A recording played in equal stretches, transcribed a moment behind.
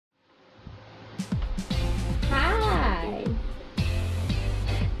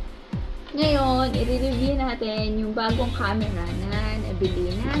Ngayon, i-review natin yung bagong camera na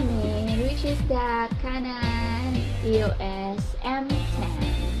nabili namin, which is the Canon EOS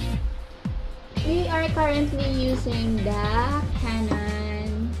M10. We are currently using the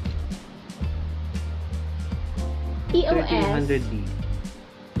Canon EOS 1300D.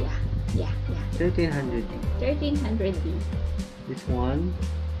 Yeah. 1300D. 1300D. This one.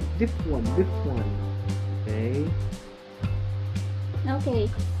 Okay. Okay,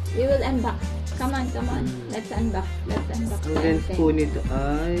 we will unbox. Come on. Let's unbox. Ang lens po nito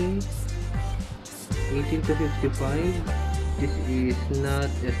ay 18 to 55. This is not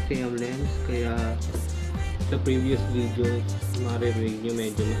STM lens, kaya sa previous video marinig nyo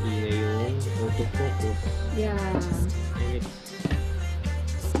medyo maingay yung autofocus. Yeah. And it's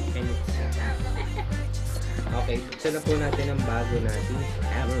okay, buksan na po natin ang bago natin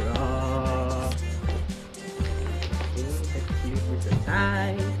camera. Okay, let's leave this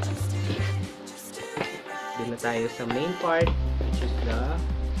aside. Doon na tayo sa main part, which is the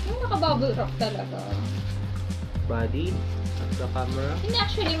Yung naka-bubble wrap talaga. body of the camera. Hindi,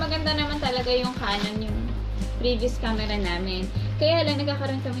 actually, maganda naman talaga yung Canon, yung previous camera namin. Kaya lang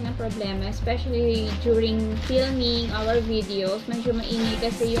nagkakaroon kami ng problema, especially during filming our videos. Medyo maingay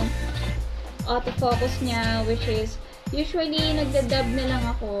kasi yung autofocus niya, which is usually nagdadub na lang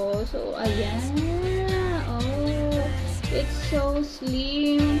ako. So, ayan. Oh, it's so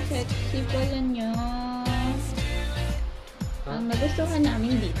slim. Sexy pala niya. Ang nagustuhan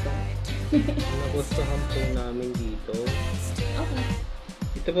namin dito. Nagustuhan po namin dito. Okay.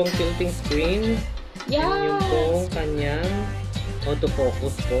 Ito pong tilting screen. Yeah! Yan yung pong kanyang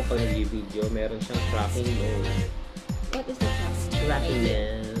autofocus po pag nag-video. Meron siyang tracking mode. What is the Tracking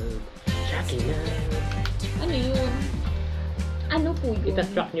mode. Tracking mode. Ano yun? Ano po yun?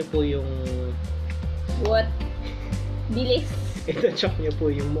 Ita-track nyo po yung... What? Bilis. Ita-track nyo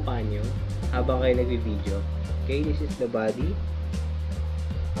po yung mukha nyo habang kayo nag-video. Okay, this is the body.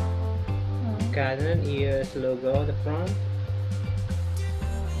 Canon EOS logo on the front.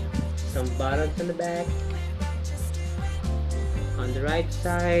 Some buttons on the back. On the right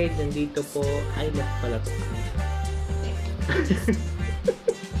side, nandito po, ay left pala to.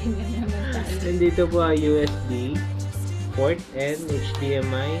 Nandito po ang USB port and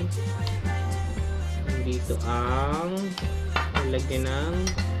HDMI. Nandito ang lagyan ng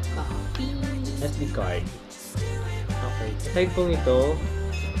Coffee. SD card. Okay, aside po ito,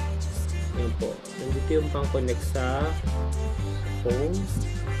 yun po, nandito yung pang connect sa phone.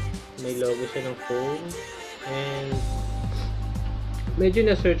 May logo siya ng phone. And medyo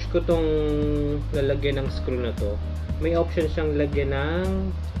na-search ko tong lalagyan ng screw na to. May option siyang lagyan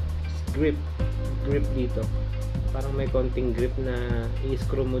ng grip dito. Parang may konting grip na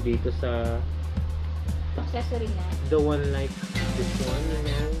i-screw mo dito sa Accessory na. the one like this one.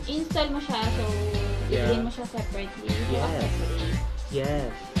 Ayan. Install mo siya, so Yeah. i-clean mo siya separately. Yes. Accessory. Yes.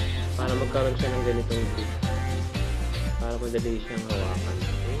 Para magkaroon siya ng ganitong grip. Para madali siyang hawakan.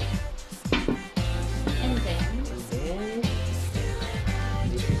 Okay? And then,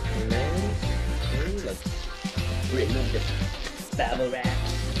 This is the lens. Okay, let's remove the bubble wrap.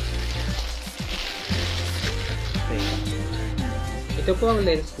 Okay. Ito po ang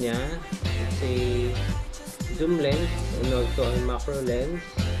lens niya. It's a zoom lens and also a macro lens.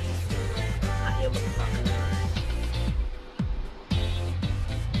 Ayaw magpapakan.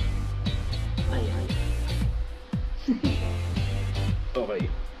 Ay. Okay.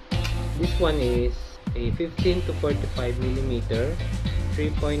 This one is a 15 to 45 millimeter,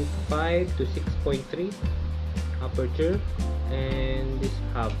 3.5 to 6.3 aperture, and this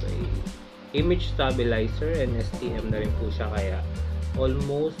have a image stabilizer and STM na rin po siya, kaya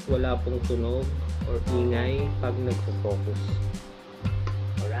almost wala pong tunog or ingay pag nagfo-focus.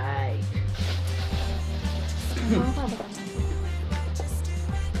 Alright.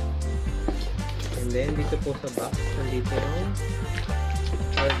 And then dito po sa box, nandito yung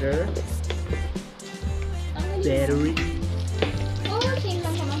charger, battery. oh, same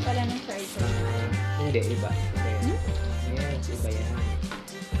lang naman pala ng charger. Hindi, iba. Yes, iba yan.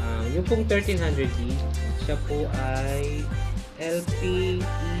 Yung pong 1300D, siya po ay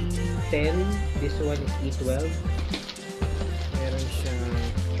LPE10. This one is E12. Meron siyang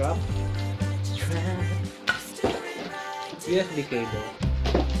strap. USB cable.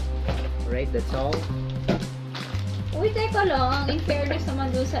 Right, that's all. Uy, teka lang. In fairness naman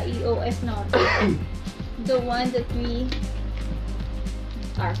doon sa EOS natin. The one that we...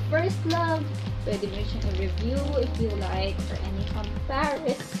 Our first love. Pwede mo siyang i-review if you like for any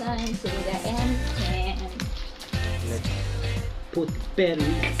comparison to the M10. Let's put the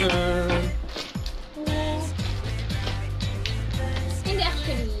battery on. Hindi,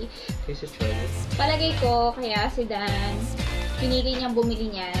 actually, This is true. Palagay ko, kaya si Dan, pinili niyang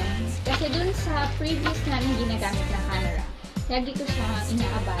bumili niyan. Kasi dun sa previous namin ginagamit na camera, lagi ko siya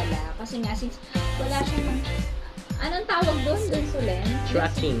inaabala. Kasi nga, since wala siyang, anong tawag dun sa lens?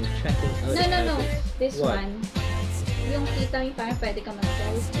 Tracking. No. This What? one. Yung kita yung parang pwede ka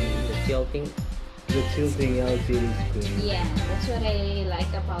mag-selfie. The tilting LCD screen. Yeah, that's what I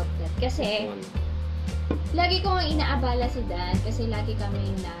like about that. Kasi, lagi ko nga inaabala si Dan kasi lagi kami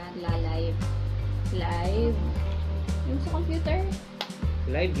nagla-live. Yung sa computer?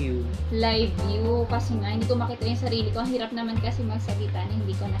 Live view. Kasi nga, hindi ko makita yung sarili ko. Ang hirap naman kasi magsalita na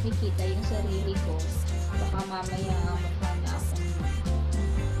hindi ko nakikita yung sarili ko. Baka mamaya mukha na akong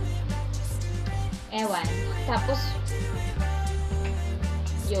ewan. Tapos,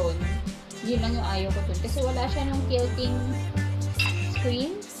 yun lang yung ayaw ko dun. Kasi wala siya nung tilting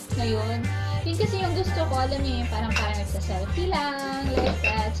screen ngayon. Yun kasi yung gusto ko, alam niyo yung parang nagsa-selfie lang, like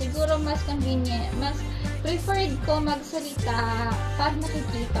that. Siguro mas convenient, mas preferred ko magsalita pag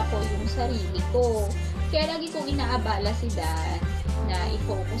nakikita ko yung sarili ko. Kaya lagi kong inaabala si Dan na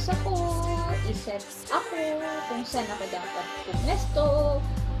i-focus ako, i-set ako, kung saan ako dapat pumesto.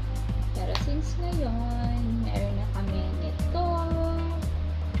 Pero since ngayon, meron na kami nito,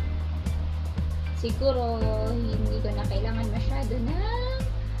 siguro hindi ko na kailangan masyado ng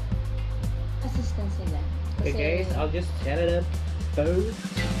assistance nila. Okay guys, I'll just set it up first.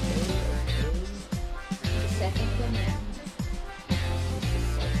 Set up ko na.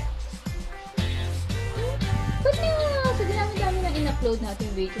 Ba't na? Sa dami na in-upload natin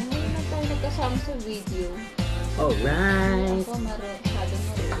video. Ngayon na tayo nagkasama sa video. Alright. Ako masyado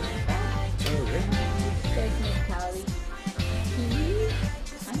marunong pa. Technically.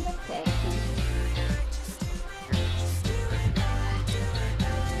 I'm not techy.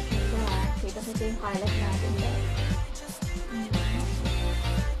 Kita yung kalat natin.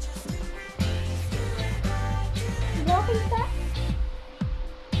 Okay ba?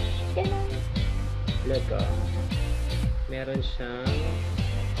 Ganun. Look, meron siyang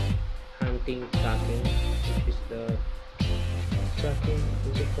hunting tracking, which is the tracking,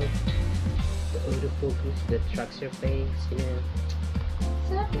 the autofocus that tracks your face,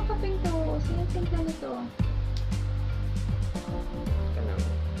 Sarap makapinto. Sino pinta nito?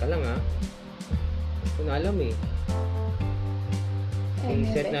 Kalang Hindi ko na alam eh.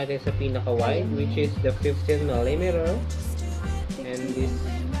 I-set natin sa pinaka-wide, which is the 15mm. And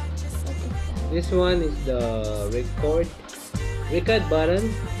this one is the record button.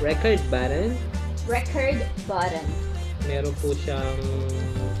 Meron po siyang,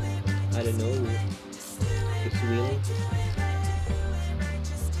 I don't know, this wheel.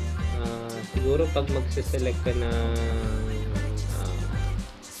 Siguro pag magsiselect ka ng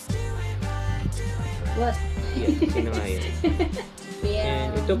what? Yes, sino nga yun? Yeah.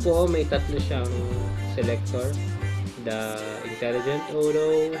 And ito po, may tatlo siyang selector. The intelligent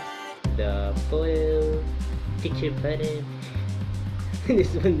auto, the photo, picture button.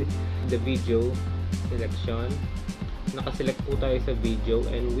 This one, the video selection. Nakaselect po tayo sa video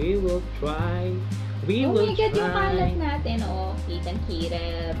and we will try. Yung kalat natin,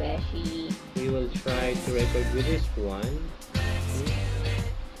 kitang-kita, beshi. We will try to record with this one.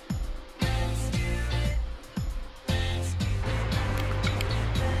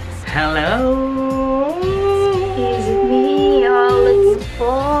 Hello! Is it me you're looking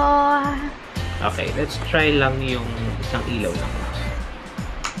for? Okay, let's try lang yung isang ilaw lang.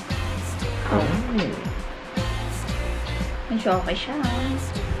 Okay siya.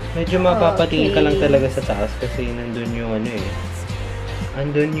 Medyo mapapatingin ka lang talaga sa taas kasi nandun yung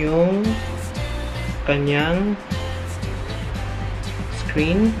andun yung kanyang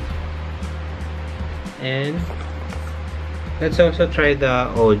screen. And let's also try the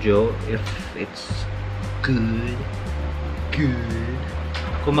audio if it's good.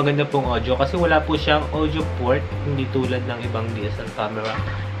 Kung maganda pong audio kasi wala po siyang audio port, hindi tulad ng ibang DSLR camera.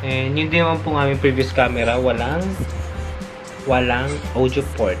 And yun din naman po ng aming previous camera, walang audio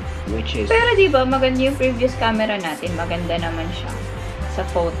port, which is... Pero diba, maganda yung previous camera natin. Maganda naman siya sa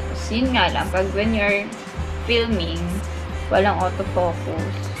photos. Yun nga lang, pag when you're filming, walang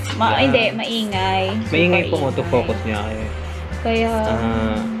autofocus. Hindi, maingay. Maingay pong autofocus niya. Kaya...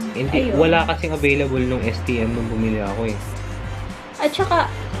 wala kasing available nung STM nung bumili ako eh. At saka,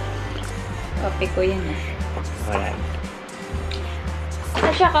 copy ko yun eh. Alright.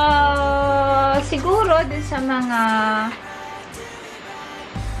 At saka, siguro din sa mga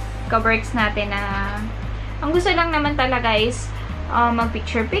ka-works natin na ang gusto lang naman talaga is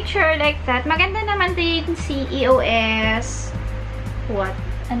mag-picture-picture like that. Maganda naman din si EOS. What?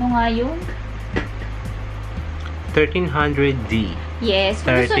 Ano nga yun? 1300D. Yes,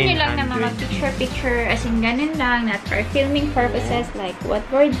 kung gusto nyo lang na 1300. mga picture-picture, as in ganun lang, not for filming purposes, like what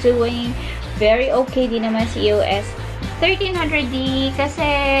we're doing, very okay din naman si EOS 1300D, kasi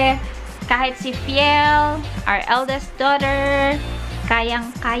kahit si Fiel, our eldest daughter,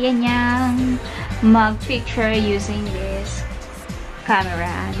 kayang-kaya niyang mag-picture using this camera.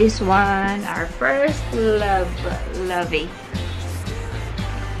 This one, our first lovey.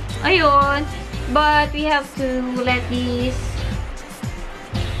 Ayun, but we have to let this.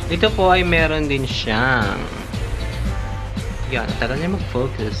 Ito po ay meron din siyang... Yan, tagal niya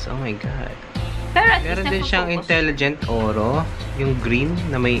mag-focus. Oh my God. Pero at Meron least din siyang nagpo-focus. intelligent oro. Yung green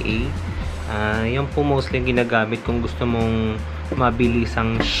na may A. Yan po mostly ginagamit kung gusto mong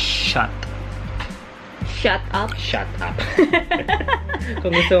mabilisang shot. Shut up. Shut up.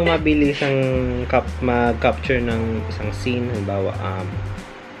 Kung gusto mong mabilisang mag-capture ng isang scene, halimbawa,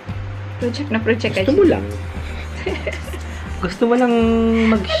 Project na project. gusto mo lang. Gusto mo lang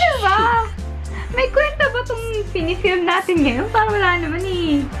mag-shoot. Ano ba? May kwenta ba itong pinifilm natin ngayon? Parang wala naman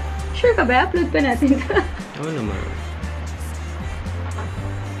eh. Sure ka ba? Upload pa natin ito. Oo naman.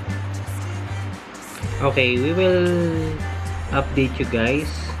 Okay, we will update you guys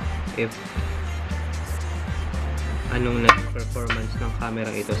if anong naging performance ng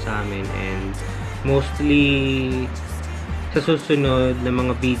camera ito sa amin, and mostly sa susunod na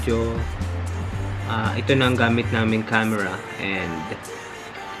mga video ito na ang gamit namin camera, and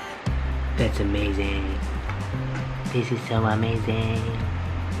that's amazing. This is so amazing.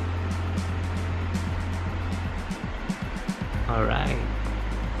 Alright.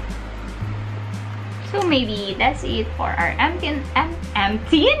 So maybe that's it for our M10.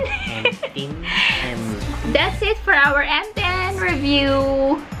 That's it for our M10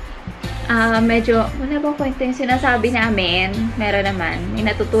 review. Medyo, wala bang kwento yung sinasabi namin? Meron naman. May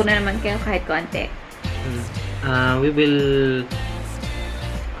natutunan naman kayo kahit konti. I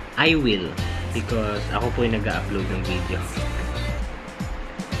will, because ako po yung nag-upload ng video.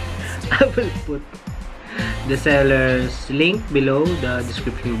 I will put the seller's link below the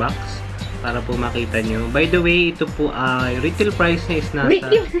description box para po makita nyo. By the way, ito po ay retail price niya is nasa...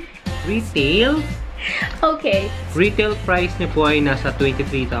 Retail? Okay. Retail price niya po ay nasa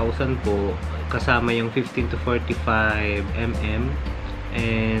 23,000 po, kasama yung 15 to 45 mm,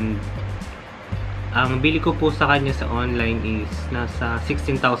 and ang bili ko po sa kanya sa online is nasa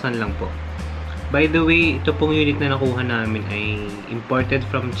 16,000 lang po. By the way, ito pong unit na nakuha namin ay imported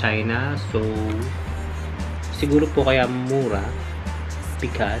from China, so siguro po kaya mura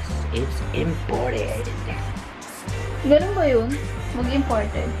because it's imported. Ganun ba yun?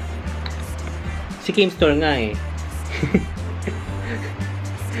 Mag-imported? Si Kim Store nga eh.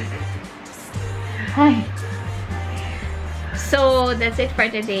 Hi. So, that's it for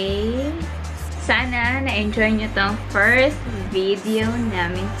today. Sana na-enjoy nyo tong first video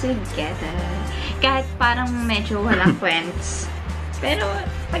namin together. Kahit parang medyo walang kwents. Pero,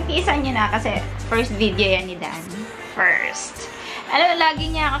 pag-iisan nyo na kasi first video yan ni Dan. First. Alam, lagi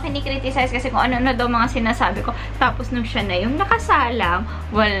niya ako kinikriticize kasi kung ano-ano daw mga sinasabi ko. Tapos nung siya na yung nakasalang,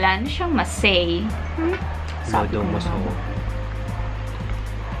 wala na siyang masay. Sabi ko mo so.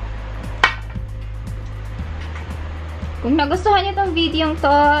 Kung nagustuhan niyo tong video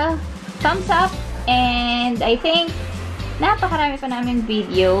to, thumbs up. And I think napakarami pa namin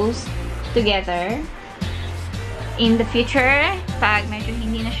videos together in the future pag medyo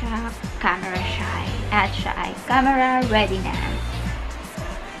hindi na siya camera shy at siya ay camera ready na.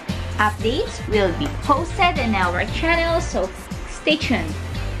 Updates will be posted in our channel, so stay tuned.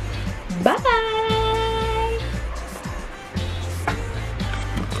 Bye!